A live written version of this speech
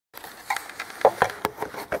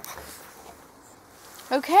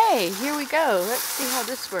Okay, here we go. Let's see how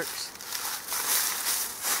this works.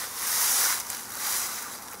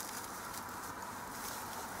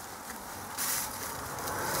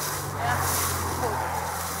 Yeah.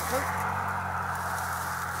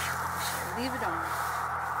 Leave it on.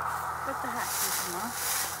 Cut the hatches off.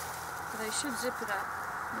 But I should zip it up.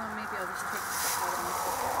 Well, maybe I'll just take the stuff out of my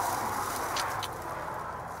pocket.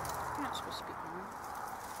 You're not supposed to be on.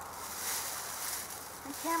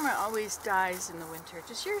 My camera always dies in the winter.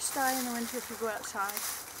 Does yours die in the winter if you go outside?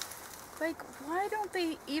 Like, why don't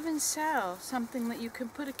they even sell something that you can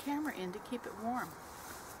put a camera in to keep it warm?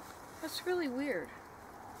 That's really weird.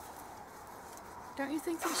 Don't you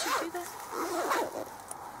think they should do that?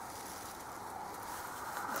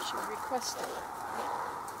 I should request it.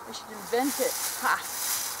 I should invent it. Ha!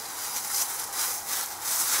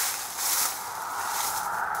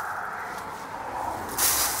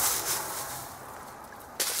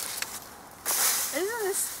 Isn't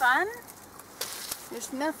this fun?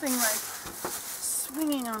 There's nothing like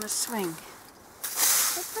swinging on a swing.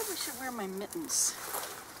 I probably should wear my mittens.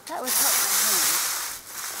 That would help my hands.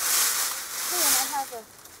 Oh, and I have a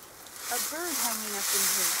bird hanging up in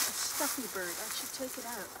here. A stuffy bird. I should take it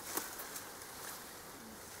out.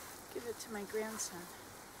 Give it to my grandson.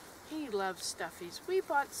 He loves stuffies. We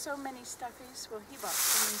bought so many stuffies. Well, he bought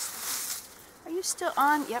so many stuffies. Are you still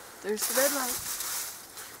on? Yep, there's the red light.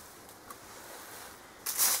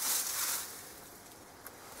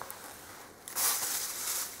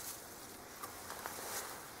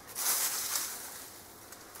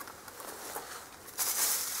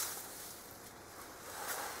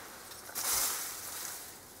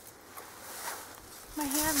 My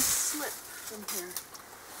hands slip from here.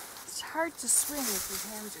 It's hard to swing if your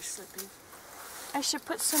hands are slippy. I should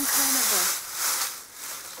put some kind of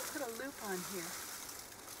put a loop on here.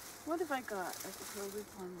 What have I got? I could put a loop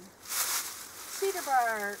on there. Cedar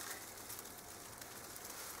bark.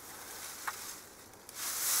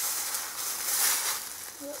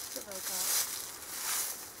 What else have I got?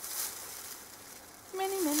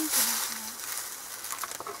 Many things.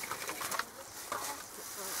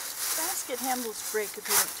 Basket handles break if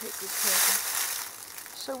you don't take good care of them.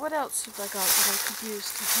 So what else have I got that I could use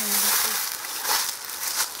to hang this with?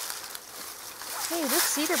 Hey, this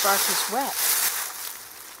cedar bark is wet.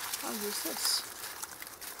 I'll use this.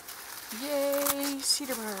 Yay,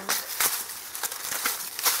 cedar bark.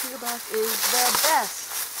 Cedar bark is the best.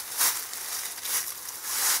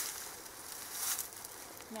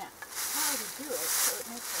 Now, how to do it so it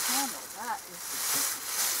makes a handle. That is the tricky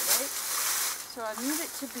part, right? So I need it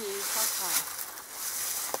to be high.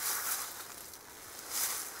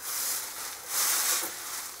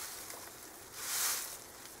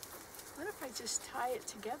 What if I just tie it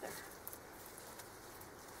together?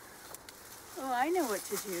 Oh, I know what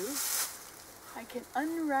to do. I can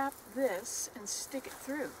unwrap this and stick it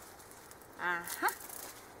through. Aha!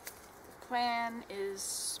 The plan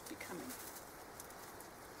is becoming.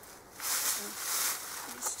 So,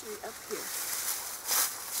 these three up here.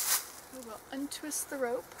 We will untwist the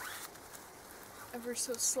rope ever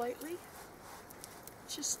so slightly,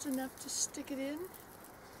 just enough to stick it in.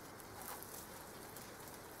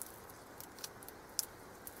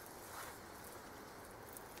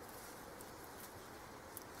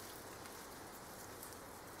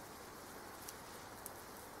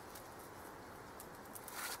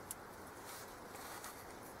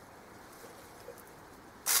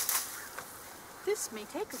 This may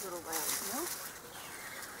take a little while, you know?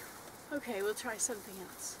 Okay, we'll try something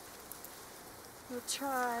else. We'll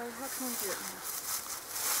try, how can we do it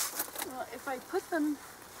now? Well, if I put them,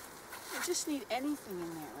 I just need anything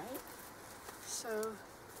in there, right? So,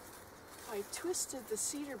 if I twisted the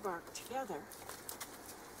cedar bark together,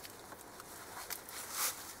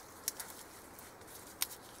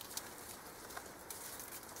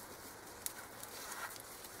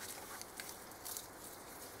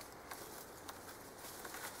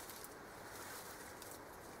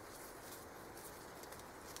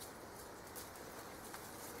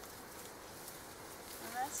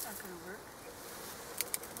 that's not going to work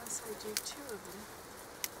unless I do two of them.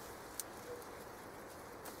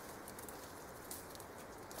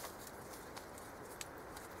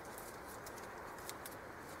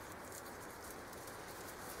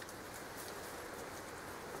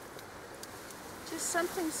 Just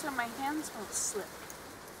something so my hands won't slip.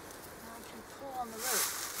 Now I can pull on the rope.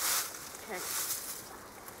 Okay.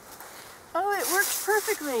 Oh, it works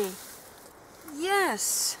perfectly.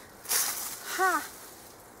 Yes. Ha.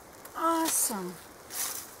 Awesome.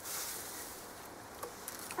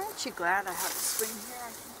 Aren't you glad I have a swing here I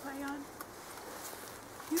can play on?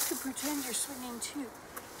 You could pretend you're swinging too.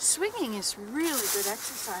 swinging is really good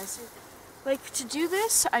exercise. Like to do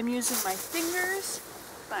this, I'm using my fingers,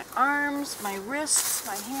 my arms, my wrists,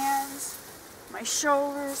 my hands, my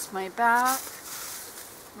shoulders, my back,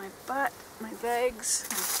 my butt, my legs,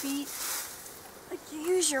 my feet. Like you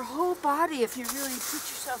use your whole body if you really put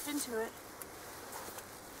yourself into it.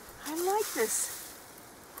 I like this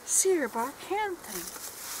cedar bark hand thing.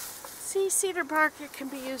 See, cedar bark, it can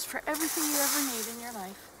be used for everything you ever need in your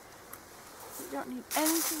life. You don't need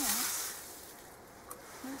anything else.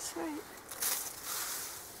 That's right.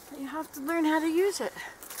 But you have to learn how to use it.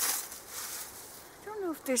 I don't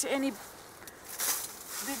know if there's any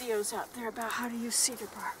videos out there about how to use cedar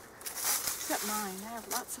bark. Except mine. I have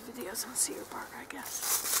lots of videos on cedar bark, I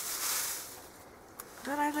guess.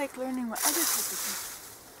 But I like learning what other people do.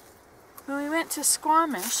 When we went to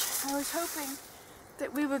Squamish, I was hoping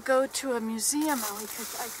that we would go to a museum and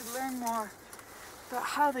I could learn more about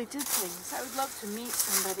how they did things. I would love to meet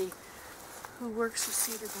somebody who works with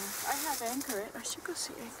cedar bark. I have Anchor-It. I should go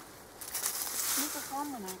see Anchor. Leave her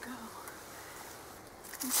home when I go.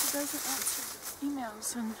 And she doesn't answer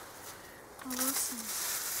emails and all those things.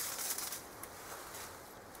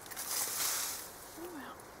 Oh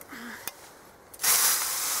well.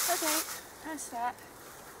 Okay, that's that.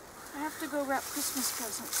 I have to go wrap Christmas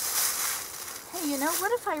presents. Hey, you know,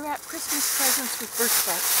 what if I wrap Christmas presents with birch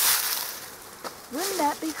bark? Wouldn't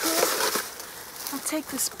that be cool? I'll take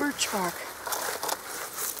this birch bark.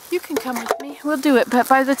 You can come with me. We'll do it, but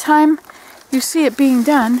by the time you see it being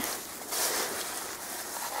done,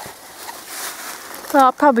 well,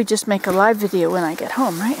 I'll probably just make a live video when I get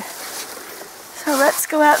home, right? So let's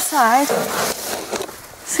go outside.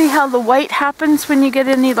 See how the white happens when you get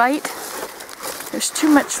any light? There's too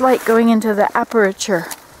much light going into the aperture.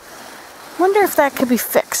 Wonder if that could be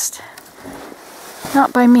fixed.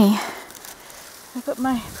 Not by me. I put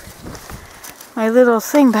my little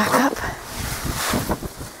thing back up.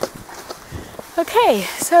 Okay,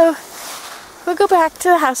 so we'll go back to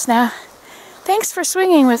the house now. Thanks for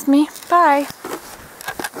swinging with me. Bye.